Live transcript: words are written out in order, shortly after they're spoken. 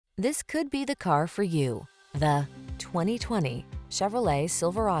This could be the car for you. The 2020 Chevrolet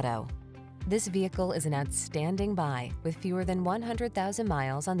Silverado. This vehicle is an outstanding buy with fewer than 100,000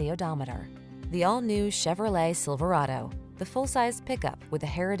 miles on the odometer. The all-new Chevrolet Silverado, the full-size pickup with a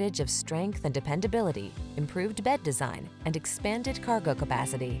heritage of strength and dependability, improved bed design, and expanded cargo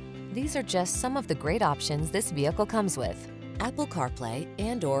capacity. These are just some of the great options this vehicle comes with: Apple CarPlay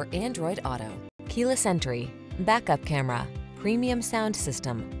and/or Android Auto, keyless entry, backup camera, premium sound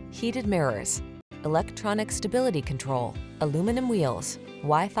system, heated mirrors, electronic stability control, aluminum wheels,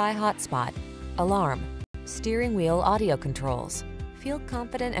 Wi-Fi hotspot, alarm, steering wheel audio controls. Feel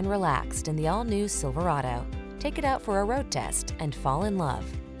confident and relaxed in the all-new Silverado. Take it out for a road test and fall in love.